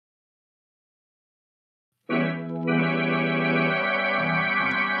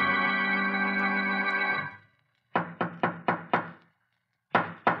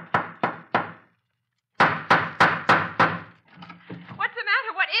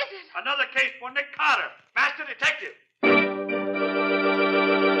is it? Another case for Nick Carter, master detective.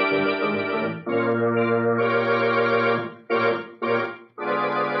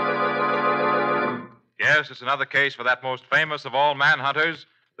 Yes, it's another case for that most famous of all manhunters,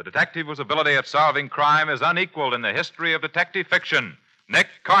 the detective whose ability at solving crime is unequaled in the history of detective fiction, Nick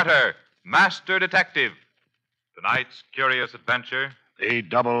Carter, master detective. Tonight's curious adventure. The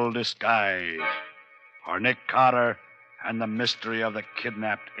Double Disguise. For Nick Carter and the mystery of the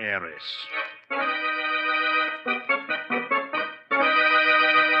kidnapped heiress.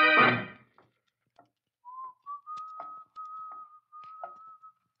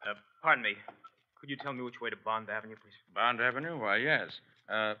 Pardon me. Could you tell me which way to Bond Avenue, please? Bond Avenue? Why, yes.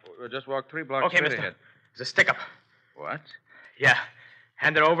 We'll just walk 3 blocks Okay, straight mister. ahead. There's a stick-up. What? Yeah.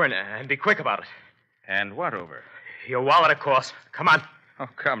 Hand it over and be quick about it. And what over? Your wallet, of course. Come on. Oh,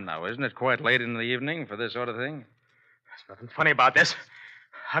 come now. Isn't it quite late in the evening for this sort of thing? There's nothing funny about this.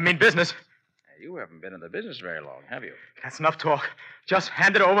 I mean business. You haven't been in the business very long, have you? That's enough talk. Just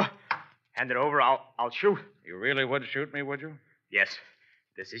hand it over. Hand it over, I'll shoot. You really would shoot me, would you? Yes.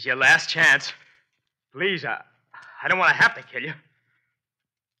 This is your last chance. Please, I don't want to have to kill you.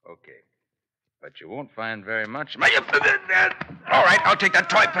 Okay. But you won't find very much. All right, I'll take that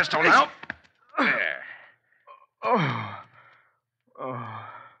toy pistol now. There. Oh.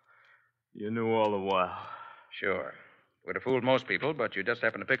 You knew all the while. Sure. Would have fooled most people, but you just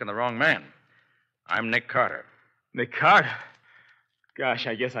happened to pick on the wrong man. I'm Nick Carter. Nick Carter? Gosh,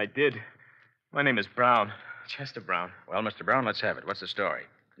 I guess I did. My name is Brown. Chester Brown. Well, Mr. Brown, let's have it. What's the story?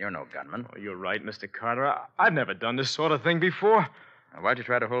 You're no gunman. Oh, you're right, Mr. Carter. I've never done this sort of thing before. Now, why'd you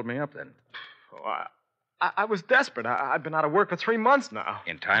try to hold me up, then? Oh, I was desperate. I've been out of work for 3 months now.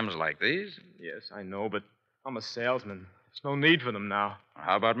 In times like these? Yes, I know, but I'm a salesman. There's no need for them now.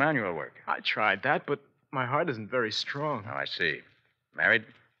 How about manual work? I tried that, but my heart isn't very strong. Oh, I see. Married?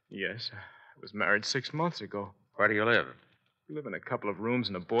 Yes. I was married 6 months ago. Where do you live? We live in a couple of rooms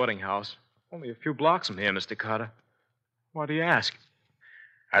in a boarding house. Only a few blocks from here, Mr. Carter. Why do you ask?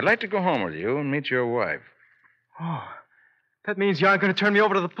 I'd like to go home with you and meet your wife. Oh, that means you aren't going to turn me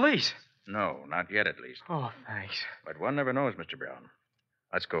over to the police. No, not yet, at least. Oh, thanks. But one never knows, Mr. Brown.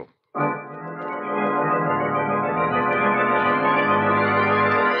 Let's go.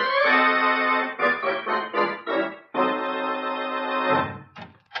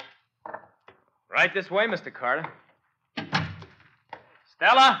 Right this way, Mr. Carter.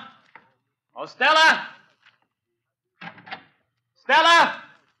 Stella! Oh, Stella! Stella!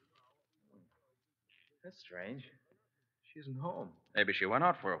 That's strange. She isn't home. Maybe she went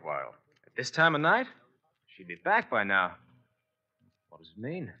out for a while. At this time of night? She'd be back by now. What does it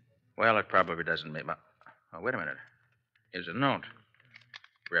mean? Well, it probably doesn't mean... Oh, wait a minute. Here's a note.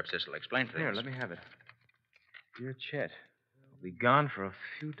 Perhaps this will explain things. Here, let me have it. Dear Chet, I'll be gone for a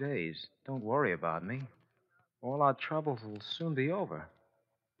few days. Don't worry about me. All our troubles will soon be over.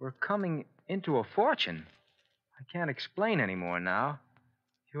 We're coming into a fortune. I can't explain any more now.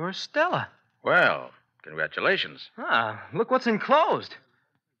 You're Stella. Well, congratulations. Ah, look what's enclosed.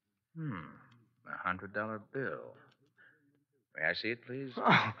 $100 bill. May I see it, please?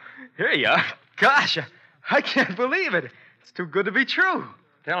 Oh, here you are. Gosh, I can't believe it. It's too good to be true.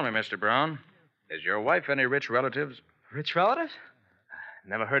 Tell me, Mr. Brown, is your wife any rich relatives? Rich relatives?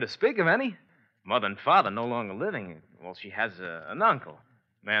 Never heard her speak of any. Mother and father no longer living. Well, she has an uncle,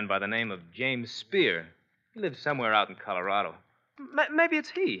 a man by the name of James Spear. He lives somewhere out in Colorado. Maybe it's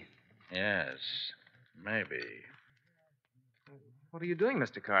he. Yes, maybe. What are you doing,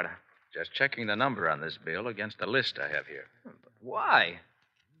 Mr. Carter? Just checking the number on this bill against the list I have here. But why?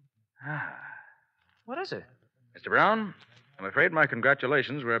 What is it? Mr. Brown, I'm afraid my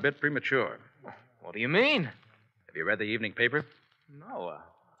congratulations were a bit premature. What do you mean? Have you read the evening paper? No, I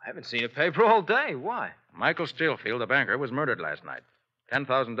haven't seen a paper all day. Why? Michael Stillfield, the banker, was murdered last night.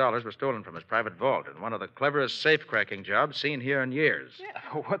 $10,000 was stolen from his private vault in one of the cleverest safe-cracking jobs seen here in years.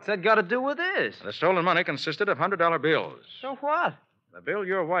 Yeah, what's that got to do with this? The stolen money consisted of $100 bills. So what? The bill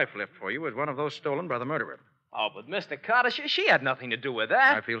your wife left for you was one of those stolen by the murderer. Oh, but Mr. Carter, she had nothing to do with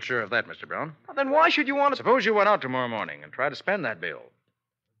that. I feel sure of that, Mr. Brown. Well, then why should you want to... Suppose you went out tomorrow morning and tried to spend that bill.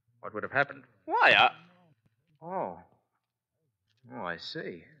 What would have happened? Why, Oh, I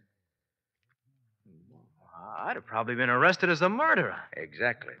see. I'd have probably been arrested as the murderer.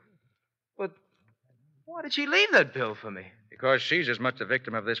 Exactly. But why did she leave that bill for me? Because she's as much the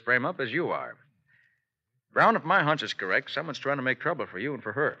victim of this frame-up as you are. Brown, if my hunch is correct, someone's trying to make trouble for you and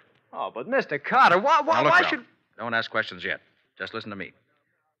for her. Oh, but Mr. Carter, Now, look, why Brown, should... Don't ask questions yet. Just listen to me.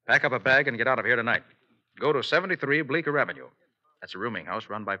 Pack up a bag and get out of here tonight. Go to 73 Bleecker Avenue. That's a rooming house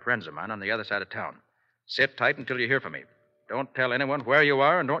run by friends of mine on the other side of town. Sit tight until you hear from me. Don't tell anyone where you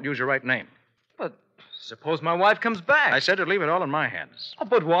are and don't use your right name. But suppose my wife comes back. I said to leave it all in my hands. Oh,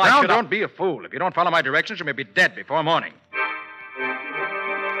 but why Now, should I... don't be a fool. If you don't follow my directions, you may be dead before morning.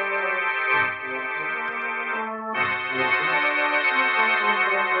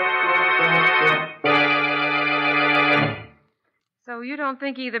 So you don't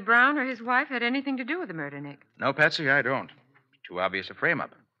think either Brown or his wife had anything to do with the murder, Nick? No, Patsy, I don't. Too obvious a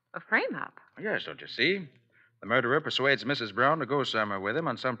frame-up. A frame-up? Yes, don't you see? The murderer persuades Mrs. Brown to go somewhere with him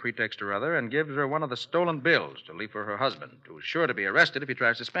on some pretext or other and gives her one of the stolen bills to leave for her husband, who's sure to be arrested if he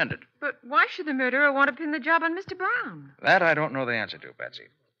tries to spend it. But why should the murderer want to pin the job on Mr. Brown? That I don't know the answer to, Patsy.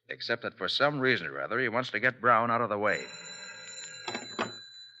 Except that for some reason or other, he wants to get Brown out of the way.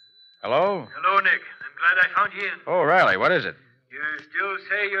 Hello? Hello, Nick. I'm glad I found you in. Oh, Riley, what is it? You still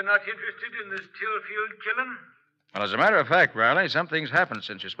say you're not interested in this Tillfield killing? Well, as a matter of fact, Riley, something's happened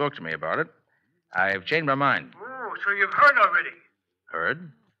since you spoke to me about it. I've changed my mind. Oh, so you've heard already. Heard?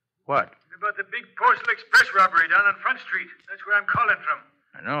 What? About the big Postal Express robbery down on Front Street. That's where I'm calling from.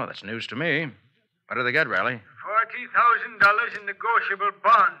 I know, that's news to me. What did they get, Riley? $40,000 in negotiable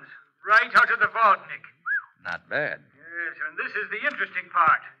bonds. Right out of the vault, Nick. Not bad. Yes, and this is the interesting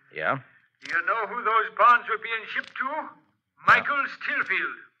part. Yeah? Do you know who those bonds were being shipped to? Michael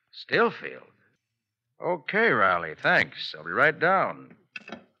Stillfield. Stillfield? Okay, Riley, thanks. I'll be right down.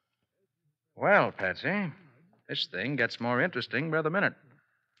 Well, Patsy, this thing gets more interesting by the minute.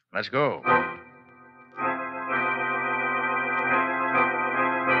 Let's go.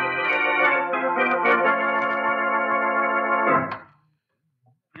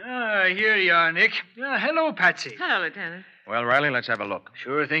 Here you are, Nick. Hello, Patsy. Hello, Lieutenant. Well, Riley, let's have a look.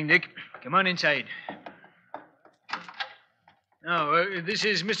 Sure thing, Nick. Come on inside. This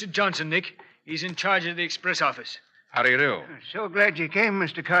is Mr. Johnson, Nick. He's in charge of the express office. How do you do? So glad you came,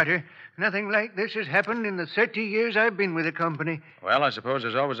 Mr. Carter. Nothing like this has happened in the 30 years I've been with the company. Well, I suppose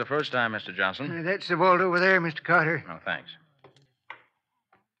there's always a first time, Mr. Johnson. That's the vault over there, Mr. Carter. Oh, thanks.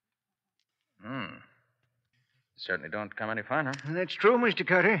 Certainly don't come any finer. That's true, Mr.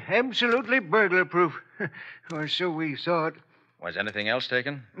 Carter. Absolutely burglar-proof. Or so we thought. Was anything else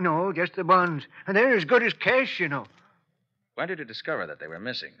taken? No, just the bonds. And they're as good as cash, you know. When did you discover that they were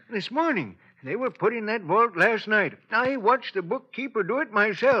missing? This morning. They were put in that vault last night. I watched the bookkeeper do it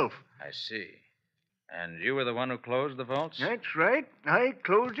myself. I see. And you were the one who closed the vaults? That's right. I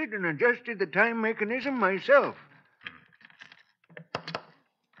closed it and adjusted the time mechanism myself.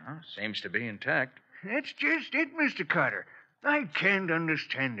 Well, seems to be intact. That's just it, Mr. Carter. I can't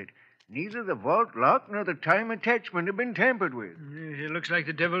understand it. Neither the vault lock nor the time attachment have been tampered with. It looks like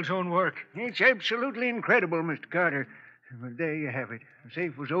the devil's own work. It's absolutely incredible, Mr. Carter. But there you have it. The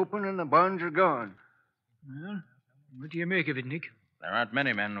safe was open and the bonds are gone. Well, what do you make of it, Nick? There aren't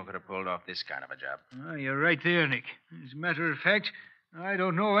many men who could have pulled off this kind of a job. You're right there, Nick. As a matter of fact, I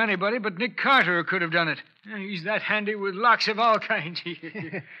don't know anybody but Nick Carter who could have done it. He's that handy with locks of all kinds.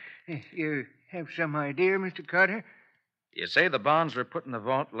 You have some idea, Mr. Carter? You say the bonds were put in the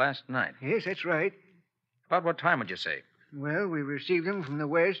vault last night. Yes, that's right. About what time would you say? Well, we received them from the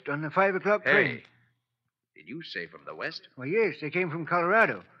west on the 5 o'clock train. Hey, did you say from the west? Well, yes, they came from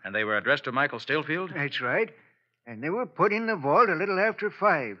Colorado. And they were addressed to Michael Stillfield? That's right. And they were put in the vault a little after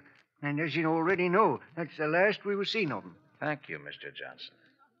 5. And as you already know, that's the last we were seen of them. Thank you, Mr. Johnson.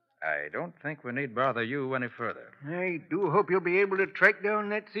 I don't think we need bother you any further. I do hope you'll be able to track down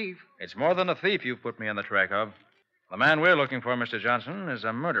that thief. It's more than a thief you've put me on the track of. The man we're looking for, Mr. Johnson, is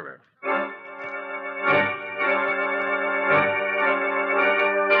a murderer.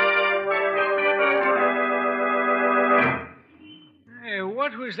 Hey,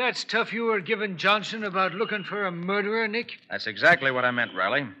 what was that stuff you were giving Johnson about looking for a murderer, Nick? That's exactly what I meant,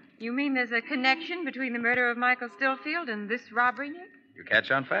 Riley. You mean there's a connection between the murder of Michael Stillfield and this robbery, Nick? You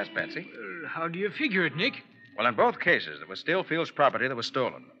catch on fast, Patsy. Well, how do you figure it, Nick? Well, in both cases, it was Stillfield's property that was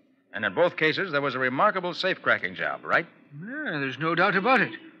stolen. And in both cases, there was a remarkable safe-cracking job, right? Yeah, there's no doubt about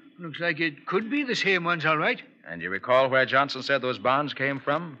it. Looks like it could be the same ones, all right. And you recall where Johnson said those bonds came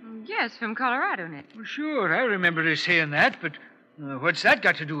from? Yes, from Colorado, Nick. Well, sure, I remember his saying that, but what's that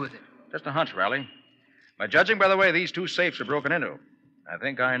got to do with it? Just a hunch, Riley. By judging by the way these two safes were broken into, I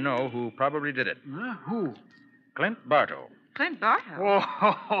think I know who probably did it. Who? Clint Bartow. Clint Bartow.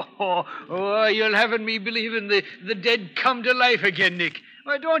 Oh, you're having me believing the dead come to life again, Nick.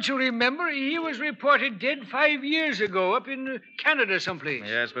 Why, don't you remember? He was reported dead 5 years ago up in Canada someplace.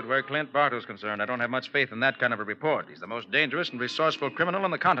 Yes, but where Clint Bartow's concerned, I don't have much faith in that kind of a report. He's the most dangerous and resourceful criminal on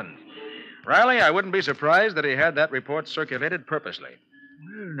the continent. Riley, I wouldn't be surprised that he had that report circulated purposely.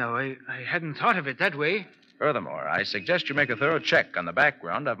 Well, now, I hadn't thought of it that way. Furthermore, I suggest you make a thorough check on the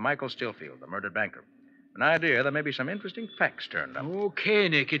background of Michael Stillfield, the murdered banker. An idea there may be some interesting facts turned up. Okay,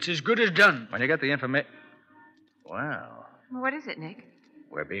 Nick. It's as good as done. When you get the information... Well, What is it, Nick?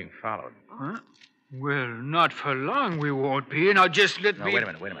 we're being followed. Huh? Well, not for long we won't be. Now, just let No, me... wait a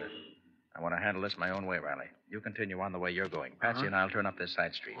minute. I want to handle this my own way, Riley. You continue on the way you're going. Patsy and I'll turn up this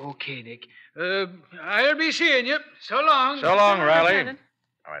side street. Okay, Nick. I'll be seeing you. So long. So long, Riley. Lieutenant.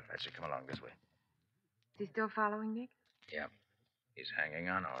 All right, Patsy, come along this way. Is he still following, Nick? Yeah. He's hanging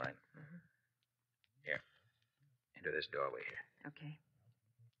on, all right. Here. Into this doorway here. Okay.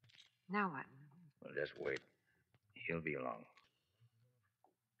 Now what? Well, just wait. He'll be along.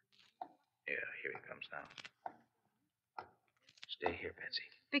 Yeah, here he comes now. Stay here, Patsy.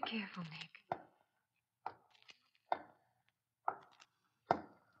 Be careful, Nick.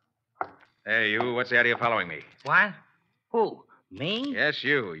 Hey, you, what's the idea of following me? What? Who? Me? Yes,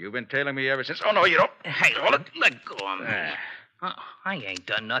 you. You've been tailing me ever since... Oh, no, you don't. Hey, Hold it. let go of me. There. I ain't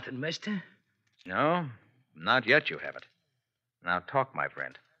done nothing, mister. No, not yet you haven't. Now talk, my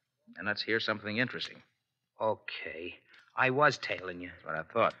friend. And let's hear something interesting. Okay. I was tailing you. That's what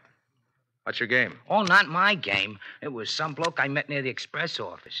I thought. What's your game? Oh, not my game. It was some bloke I met near the express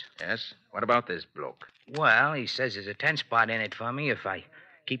office. Yes? What about this bloke? Well, he says there's a 10 spot in it for me if I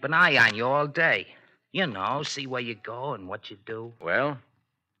keep an eye on you all day. You know, see where you go and what you do. Well,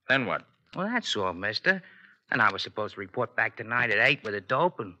 then what? Well, that's all, mister. And I was supposed to report back tonight at 8 with a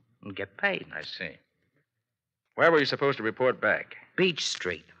dope and get paid. I see. Where were you supposed to report back? Beach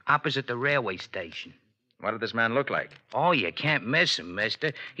Street, opposite the railway station. What did this man look like? Oh, you can't miss him,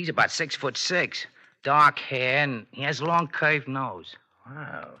 mister. He's about 6'6", dark hair, and he has a long curved nose.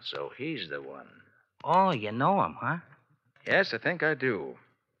 Wow, so he's the one. Oh, you know him, huh? Yes, I think I do.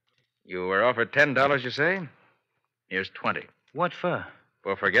 You were offered $10, you say? Here's 20. What for?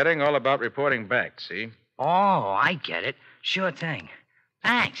 For forgetting all about reporting back, see? Oh, I get it. Sure thing.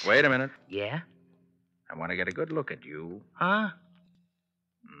 Thanks. Wait a minute. Yeah? I want to get a good look at you. Huh?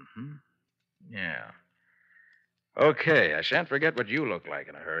 Mm-hmm. Yeah. Okay, I shan't forget what you look like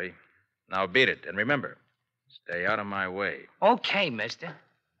in a hurry. Now beat it, and remember, stay out of my way. Okay, mister.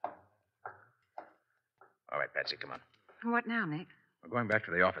 All right, Patsy, come on. What now, Nick? We're going back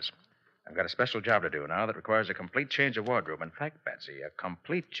to the office. I've got a special job to do now that requires a complete change of wardrobe. In fact, Patsy, a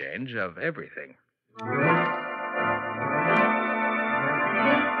complete change of everything.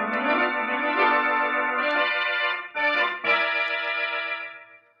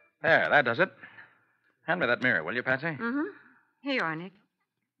 There, that does it. Hand me that mirror, will you, Patsy? Mm-hmm. Here you are, Nick.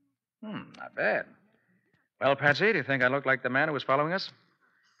 Not bad. Well, Patsy, do you think I look like the man who was following us?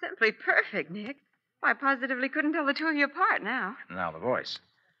 Simply perfect, Nick. I positively couldn't tell the two of you apart now. Now, the voice.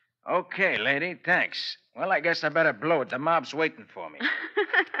 Okay, lady, thanks. Well, I guess I better blow it. The mob's waiting for me.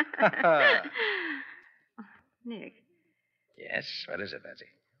 Nick, Yes, what is it, Patsy?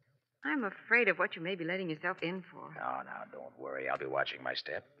 I'm afraid of what you may be letting yourself in for. Oh, now, don't worry. I'll be watching my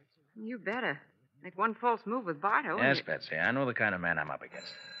step. You better. Make one false move with Barto. Yes, and Patsy, I know the kind of man I'm up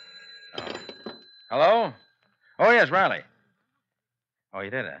against. Oh. Hello? Oh, yes, Riley. Oh, you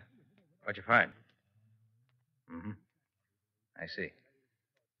did, huh? What'd you find? Mm-hmm. I see.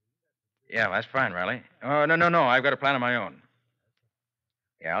 Yeah, that's fine, Riley. Oh, no. I've got a plan of my own.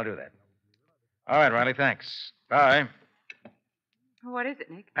 Yeah, I'll do that. All right, Riley, thanks. Bye. What is it,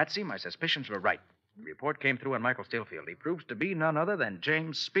 Nick? Patsy, my suspicions were right. The report came through on Michael Stillfield. He proves to be none other than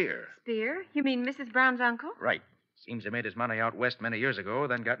James Spear. Spear? You mean Mrs. Brown's uncle? Right. Seems he made his money out west many years ago,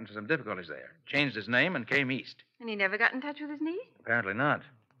 then got into some difficulties there. Changed his name and came east. And he never got in touch with his niece? Apparently not.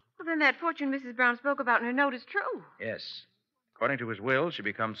 Well, then that fortune Mrs. Brown spoke about in her note is true. Yes. According to his will, she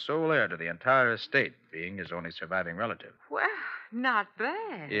becomes sole heir to the entire estate, being his only surviving relative. Well, not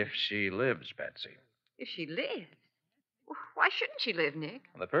bad. If she lives, Patsy. If she lives. Well, why shouldn't she live, Nick?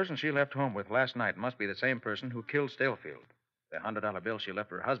 The person she left home with last night must be the same person who killed Stillfield. The $100 bill she left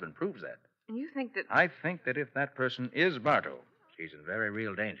for her husband proves that. And you think that... I think that if that person is Bartow, she's in very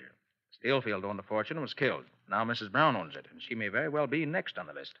real danger. Stillfield owned the fortune and was killed. Now Mrs. Brown owns it, and she may very well be next on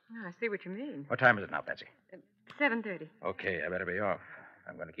the list. Oh, I see what you mean. What time is it now, Patsy? 7:30. Okay, I better be off.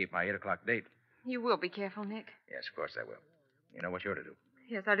 I'm going to keep my 8 o'clock date. You will be careful, Nick. Yes, of course I will. You know what you're to do.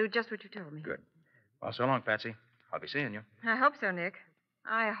 Yes, I'll do just what you told me. Good. Well, so long, Patsy. I'll be seeing you. I hope so, Nick.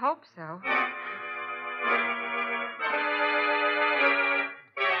 I hope so.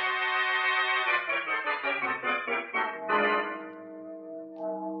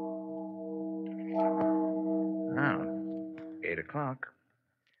 Now, 8 o'clock.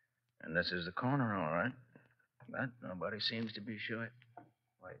 And this is the corner, all right. But nobody seems to be sure.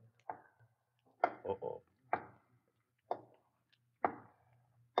 Wait. Uh-oh.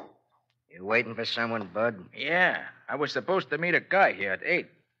 You waiting for someone, Bud? Yeah, I was supposed to meet a guy here at 8.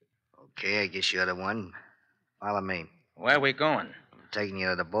 Okay, I guess you're the one. Follow me. Where are we going? I'm taking you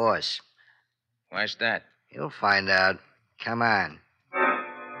to the boss. Why's that? You'll find out. Come on.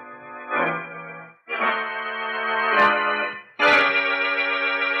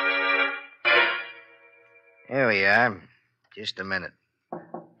 Here we are. Just a minute.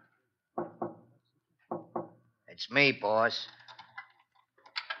 It's me, boss.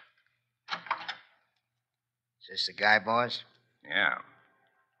 Is this the guy, boss? Yeah.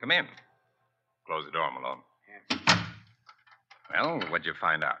 Come in. Close the door, Malone. Well, what'd you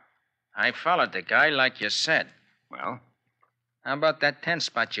find out? I followed the guy like you said. Well, How about that 10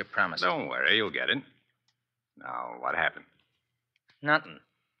 spot you promised? don't worry, you'll get it. Now, what happened? Nothing.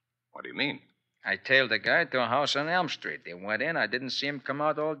 What do you mean? I tailed the guy to a house on Elm Street. They went in. I didn't see him come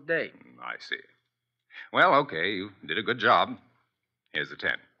out all day. I see. Well, okay, you did a good job. Here's the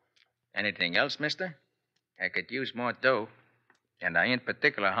 10. Anything else, mister? I could use more dough. And I ain't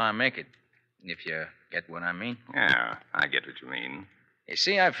particular how I make it, if you get what I mean. Yeah, I get what you mean. You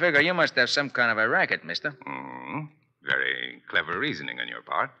see, I figure you must have some kind of a racket, mister. Very clever reasoning on your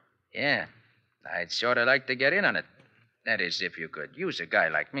part. Yeah. I'd sort of like to get in on it. That is, if you could use a guy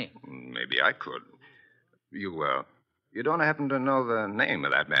like me. Maybe I could. You don't happen to know the name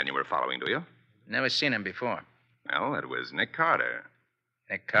of that man you were following, do you? Never seen him before. Well, it was Nick Carter.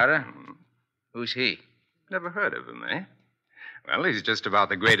 Nick Carter? Who's he? Never heard of him, eh? Well, he's just about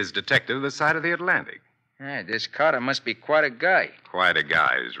the greatest detective this side of the Atlantic. Hey, this Carter must be quite a guy. Quite a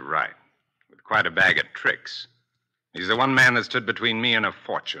guy is right. With quite a bag of tricks. He's the one man that stood between me and a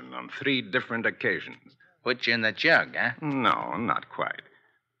fortune on 3 different occasions. Put you in the jug, huh? No, not quite.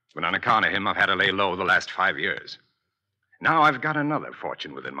 But on account of him, I've had to lay low the last 5 years. Now I've got another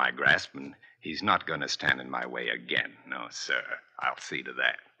fortune within my grasp, and he's not going to stand in my way again. No, sir. I'll see to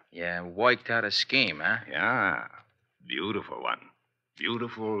that. Yeah, worked out a scheme, huh? Yeah. Beautiful one.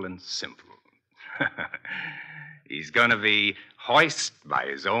 Beautiful and simple. He's going to be hoist by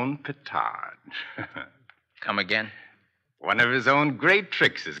his own petard. Come again? One of his own great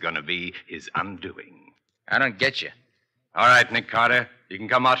tricks is going to be his undoing. I don't get you. All right, Nick Carter. You can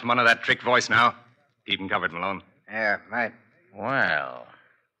come out from under that trick voice now. Keep him covered, Malone. Yeah, right. Well,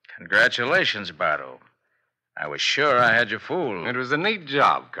 congratulations, Bardo. I was sure I had you fooled. It was a neat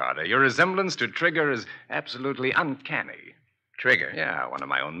job, Carter. Your resemblance to Trigger is absolutely uncanny. Trigger? Yeah, one of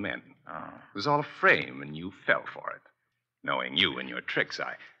my own men. Oh. It was all a frame, and you fell for it. Knowing you and your tricks,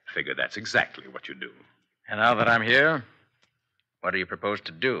 I figured that's exactly what you do. And now that I'm here, what do you propose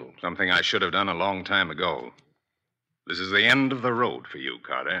to do? Something I should have done a long time ago. This is the end of the road for you,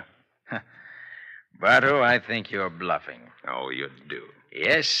 Carter. Bardo, I think you're bluffing. Oh, you do.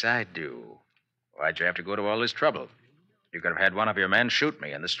 Yes, I do. Why'd you have to go to all this trouble? You could have had one of your men shoot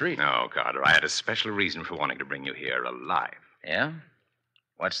me in the street. No, Carter, I had a special reason for wanting to bring you here alive. Yeah?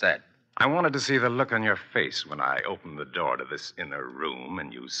 What's that? I wanted to see the look on your face when I opened the door to this inner room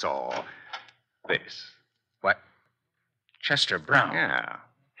and you saw this. What? Chester Brown? Yeah.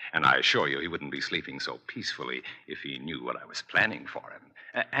 And I assure you he wouldn't be sleeping so peacefully if he knew what I was planning for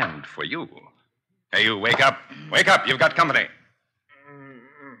him. And for you. Hey, you, wake up. Wake up. You've got company.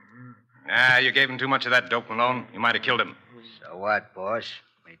 You gave him too much of that dope, Malone. You might have killed him. So what, boss?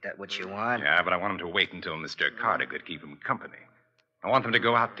 Ain't that what you want? Yeah, but I want him to wait until Mr. Carter could keep him company. I want them to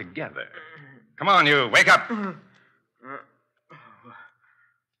go out together. Come on, you. Wake up.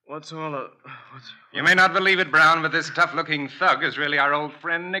 What's all of... You may not believe it, Brown, but this tough-looking thug is really our old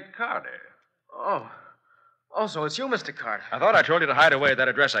friend Nick Carter. Oh. Oh, so it's you, Mr. Carter. I thought I told you to hide away at that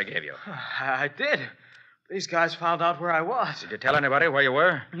address I gave you. I did. These guys found out where I was. Did you tell anybody where you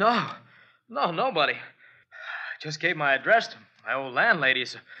were? No, nobody. I just gave my address to my old landlady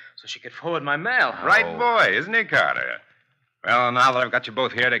so she could forward my mail. Right boy, isn't he, Carter? Well, now that I've got you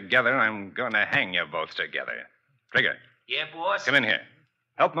both here together, I'm going to hang you both together. Trigger, Yeah, boss? come in here.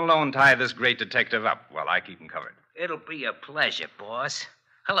 Help Malone tie this great detective up while I keep him covered. It'll be a pleasure, boss.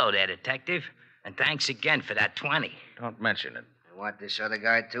 Hello there, detective. And thanks again for that 20. Don't mention it. You want this other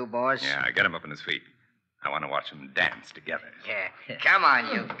guy, too, boss? Yeah, get him up on his feet. I want to watch them dance together. Yeah. Come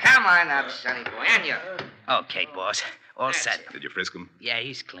on, you. Come on up, sonny boy. And you. Okay, boss. All set. Did you frisk him? Yeah,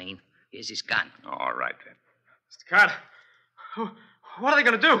 he's clean. Here's his gun. All right, then. Mr. Carter, what are they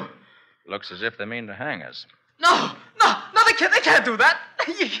going to do? Looks as if they mean to hang us. No, they can't do that.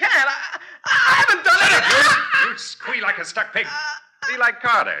 You can't. I haven't done it. You squeal like a stuck pig. Be like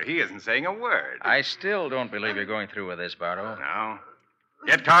Carter. He isn't saying a word. I still don't believe you're going through with this, Bardo. No.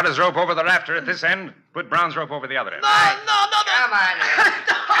 Get Carter's rope over the rafter at this end. Put Brown's rope over the other end. No. Come on now.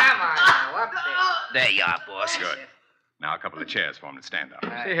 Come on now. Up there. There you are, boss. Good. Now a couple of chairs for him to stand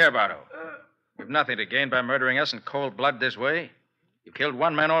on. See here, Bardo. You've nothing to gain by murdering us in cold blood this way. You've killed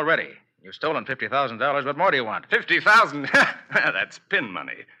one man already. You've stolen $50,000. What more do you want? 50,000? That's pin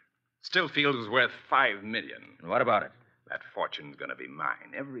money. Stillfield is worth $5 million. And what about it? That fortune's going to be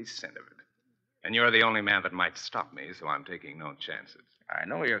mine, every cent of it. And you're the only man that might stop me, so I'm taking no chances. I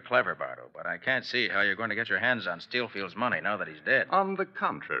know you're clever, Bardo, but I can't see how you're going to get your hands on Stillfield's money now that he's dead. On the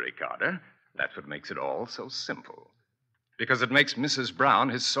contrary, Carter, that's what makes it all so simple. Because it makes Mrs. Brown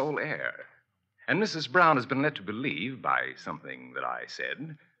his sole heir. And Mrs. Brown has been led to believe, by something that I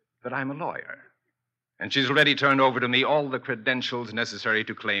said, that I'm a lawyer. And she's already turned over to me all the credentials necessary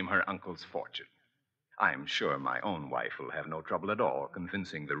to claim her uncle's fortune. I'm sure my own wife will have no trouble at all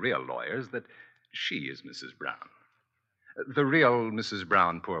convincing the real lawyers that she is Mrs. Brown. The real Mrs.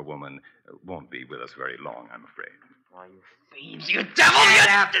 Brown, poor woman, won't be with us very long, I'm afraid. Oh, you fiends, you devil! Get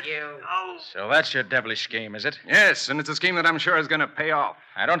after you! Oh. So that's your devilish scheme, is it? Yes, and it's a scheme that I'm sure is going to pay off.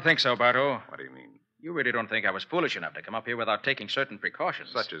 I don't think so, Bardo. What do you mean? You really don't think I was foolish enough to come up here without taking certain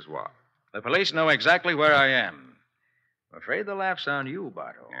precautions. Such as what? The police know exactly where I am. I'm afraid the laugh's on you,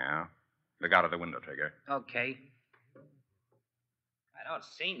 Bardo. Yeah? Look out of the window, Trigger. Okay. I don't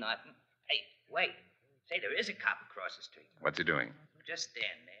see nothing. Hey, wait. Say, there is a cop across the street. What's he doing? Just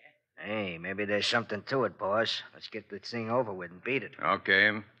stand there. Hey, maybe there's something to it, boss. Let's get this thing over with and beat it.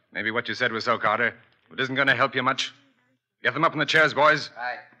 Okay. Maybe what you said was so, Carter. It isn't going to help you much. Get them up in the chairs, boys.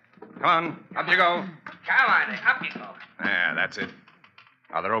 Right. Come on. Up you go. Come on, up you go. Yeah, that's it.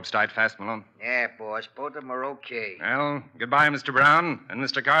 Are the ropes tied fast, Malone? Yeah, boss. Both of them are okay. Well, goodbye, Mr. Brown and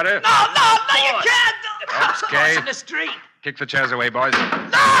Mr. Carter. No, you can't! Ropes, Kay. in the street. Kick the chairs away, boys. No,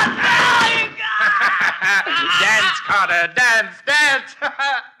 you Dance, Carter, dance, dance.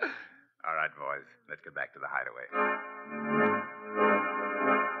 All right, boys. Let's get back to the hideaway.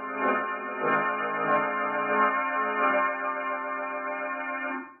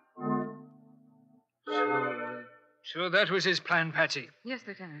 So that was his plan, Patsy. Yes,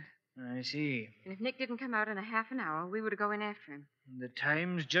 Lieutenant. I see. And if Nick didn't come out in a half an hour, we were to go in after him. The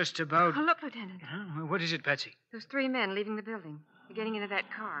time's just about... Oh, look, Lieutenant. Huh? What is it, Patsy? Those 3 men leaving the building. They're getting into that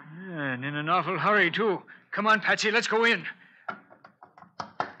car. And in an awful hurry, too. Come on, Patsy, let's go in.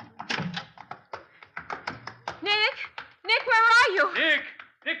 Nick! Nick, where are you?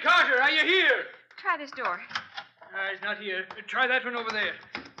 Nick Carter, are you here? Try this door. He's not here. Try that one over there.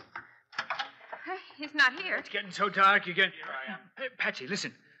 He's not here. It's getting so dark, you can... Here I am. Patsy,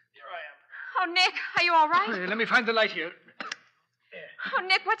 listen. Oh, Nick, are you all right? Let me find the light here. Oh,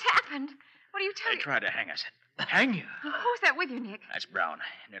 Nick, what's happened? What are you They telling... tried to hang us. Hang you? Who's that with you, Nick? That's Brown.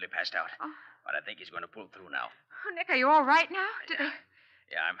 Nearly passed out. Oh. But I think he's going to pull through now. Oh, Nick, are you all right now? Did they...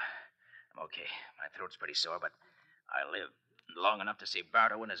 Yeah, I'm okay. My throat's pretty sore, but I live long enough to see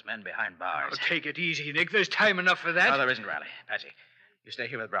Bardo and his men behind bars. Oh, take it easy, Nick. There's time enough for that. No, there isn't, Riley. Patsy, you stay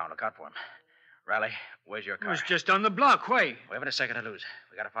here with Brown. Look out for him. Riley, where's your It car? was just on the block. Why? We haven't a second to lose.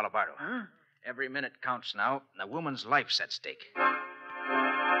 We got to follow Bardo. Huh? Every minute counts now, and a woman's life's at stake.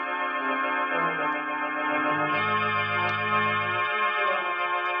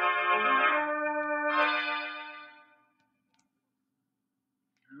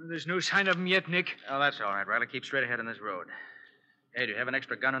 There's no sign of him yet, Nick. Oh, that's all right, Riley. Keep straight ahead on this road. Hey, do you have an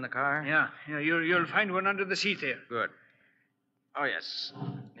extra gun in the car? Yeah, you'll find one under the seat there. Good. Oh, yes.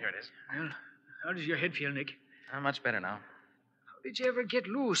 Here it is. Well, how does your head feel, Nick? I'm much better now. How did you ever get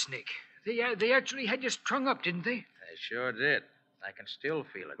loose, Nick? They actually had you strung up, didn't they? They sure did. I can still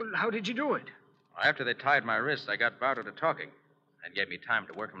feel it. Well, how did you do it? After they tied my wrists, I got Bardo to talking. That gave me time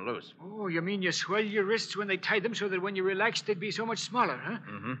to work him loose. Oh, you mean you swelled your wrists when they tied them so that when you relaxed, they'd be so much smaller, huh?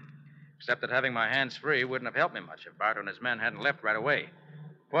 Mm-hmm. Except that having my hands free wouldn't have helped me much if Bardo and his men hadn't left right away.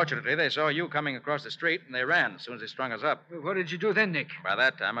 Fortunately, they saw you coming across the street, and they ran as soon as they strung us up. Well, what did you do then, Nick? By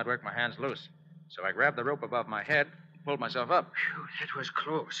that time, I'd worked my hands loose. So I grabbed the rope above my head and pulled myself up. Phew, that was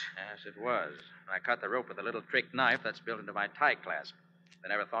close. Yes, it was. And I cut the rope with a little trick knife that's built into my tie clasp. I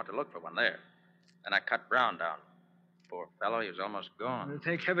never thought to look for one there. Then I cut Brown down. Poor fellow, he was almost gone. Well,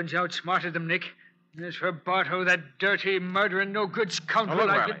 thank heavens you outsmarted them, Nick. As for Barto, that dirty, murdering, no-good scoundrel... Oh,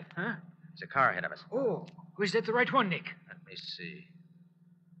 look, I Riley. could... Huh? There's a car ahead of us. Oh, was that the right one, Nick? Let me see.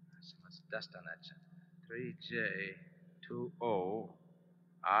 So much dust on that.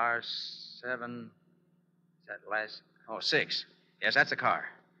 3J20R7... Is that last... Oh, 6. Yes, that's the car.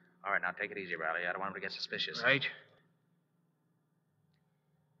 All right, now take it easy, Riley. I don't want him to get suspicious. Right.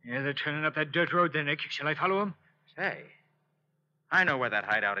 Yeah, they're turning up that dirt road there, Nick. Shall I follow them? Say, I know where that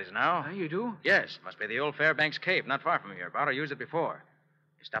hideout is now. You do? Yes, must be the old Fairbanks Cave, not far from here. Bardo used it before.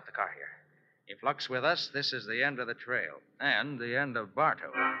 You stop the car here. If luck's with us, this is the end of the trail. And the end of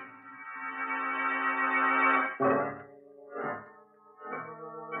Barto.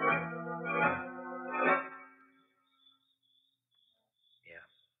 Yeah,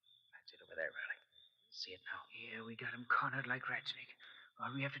 that's it Yeah, we got him cornered like rats, Nick.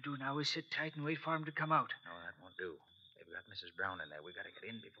 All we have to do now is sit tight and wait for him to come out. No, that won't do. They've got Mrs. Brown in there. We got to get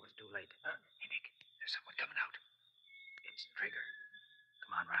in before it's too late. Hey, Nick, there's someone coming out. It's Trigger.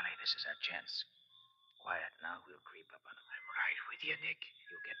 Come on, Riley. This is our chance. Quiet now. We'll creep up on him. I'm right with you, Nick.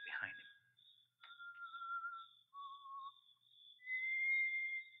 You get behind him.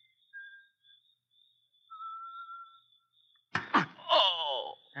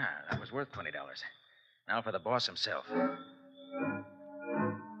 Oh! Ah, that was worth $20. Now for the boss himself.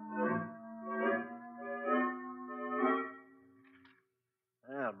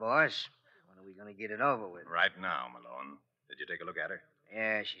 Well, boss, when are we going to get it over with? Right now, Malone. Did you take a look at her?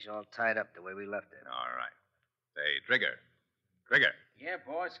 Yeah, she's all tied up the way we left her. All right. Say, Trigger. Trigger. Yeah,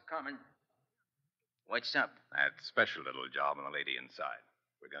 boss, coming. What's up? That special little job on the lady inside.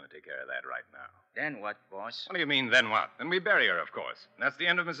 We're going to take care of that right now. Then what, boss? What do you mean, then what? Then we bury her, of course. And that's the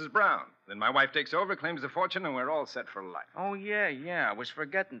end of Mrs. Brown. Then my wife takes over, claims the fortune, and we're all set for life. Oh, yeah. I was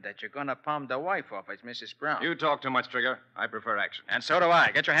forgetting that you're going to palm the wife off as Mrs. Brown. You talk too much, Trigger. I prefer action. And so do I.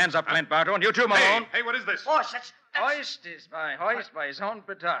 Get your hands up, Clint Bartow, and you too, Malone. Hey, what is this? Boss, that's... Hoist by his own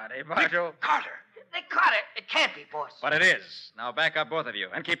petard, eh, Bartow? Carter. They caught it. It can't be, boss. But it is. Now back up, both of you,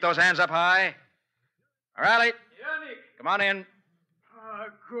 and keep those hands up high. Riley, Yeah, Nick. come on in.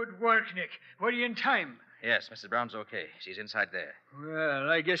 Good work, Nick. Were you in time? Yes, Mrs. Brown's okay. She's inside there. Well,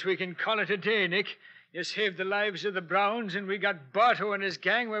 I guess we can call it a day, Nick. You saved the lives of the Browns, and we got Bartow and his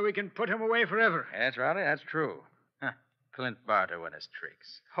gang where we can put him away forever. That's Riley, that's true. Huh. Clint Bartow and his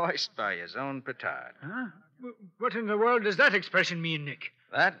tricks. Hoist by his own petard. Huh? What in the world does that expression mean, Nick?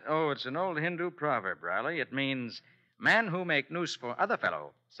 It's an old Hindu proverb, Riley. It means, man who make noose for other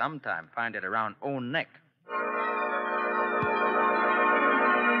fellow, sometime find it around own neck.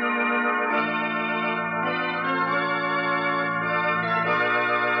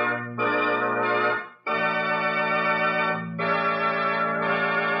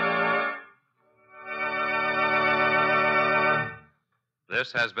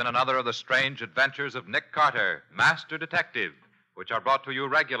 This has been another of the strange adventures of Nick Carter, Master Detective, which are brought to you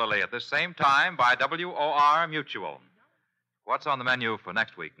regularly at this same time by WOR Mutual. What's on the menu for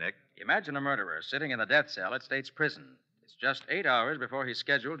next week, Nick? Imagine a murderer sitting in the death cell at State's prison. It's just 8 hours before he's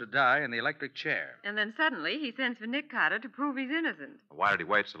scheduled to die in the electric chair. And then suddenly he sends for Nick Carter to prove he's innocent. Why did he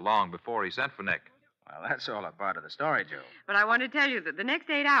wait so long before he sent for Nick? Well, that's all a part of the story, Joe. But I want to tell you that the next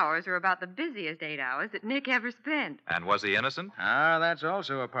 8 hours are about the busiest 8 hours that Nick ever spent. And was he innocent? That's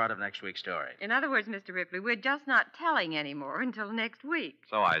also a part of next week's story. In other words, Mr. Ripley, we're just not telling anymore until next week.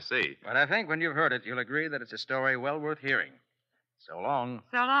 So I see. But I think when you've heard it, you'll agree that it's a story well worth hearing. So long.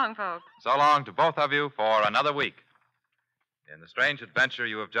 So long, folks. So long to both of you for another week. In the strange adventure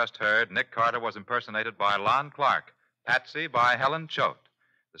you have just heard, Nick Carter was impersonated by Lon Clark, Patsy by Helen Choate.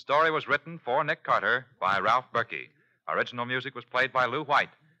 The story was written for Nick Carter by Ralph Berkey. Original music was played by Lou White.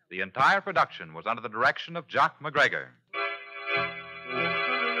 The entire production was under the direction of Jock McGregor.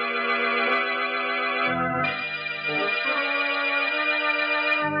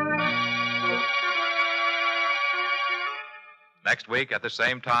 Next week, at the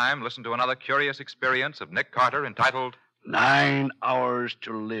same time, listen to another curious experience of Nick Carter entitled 9 Hours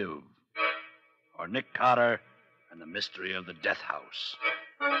to Live, or Nick Carter and the Mystery of the Death House.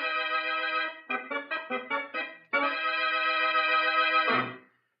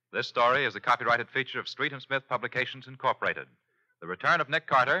 This story is a copyrighted feature of Street and Smith Publications, Incorporated. The Return of Nick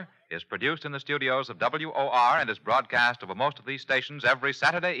Carter is produced in the studios of WOR and is broadcast over most of these stations every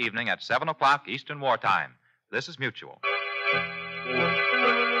Saturday evening at 7 o'clock Eastern Wartime. This is Mutual.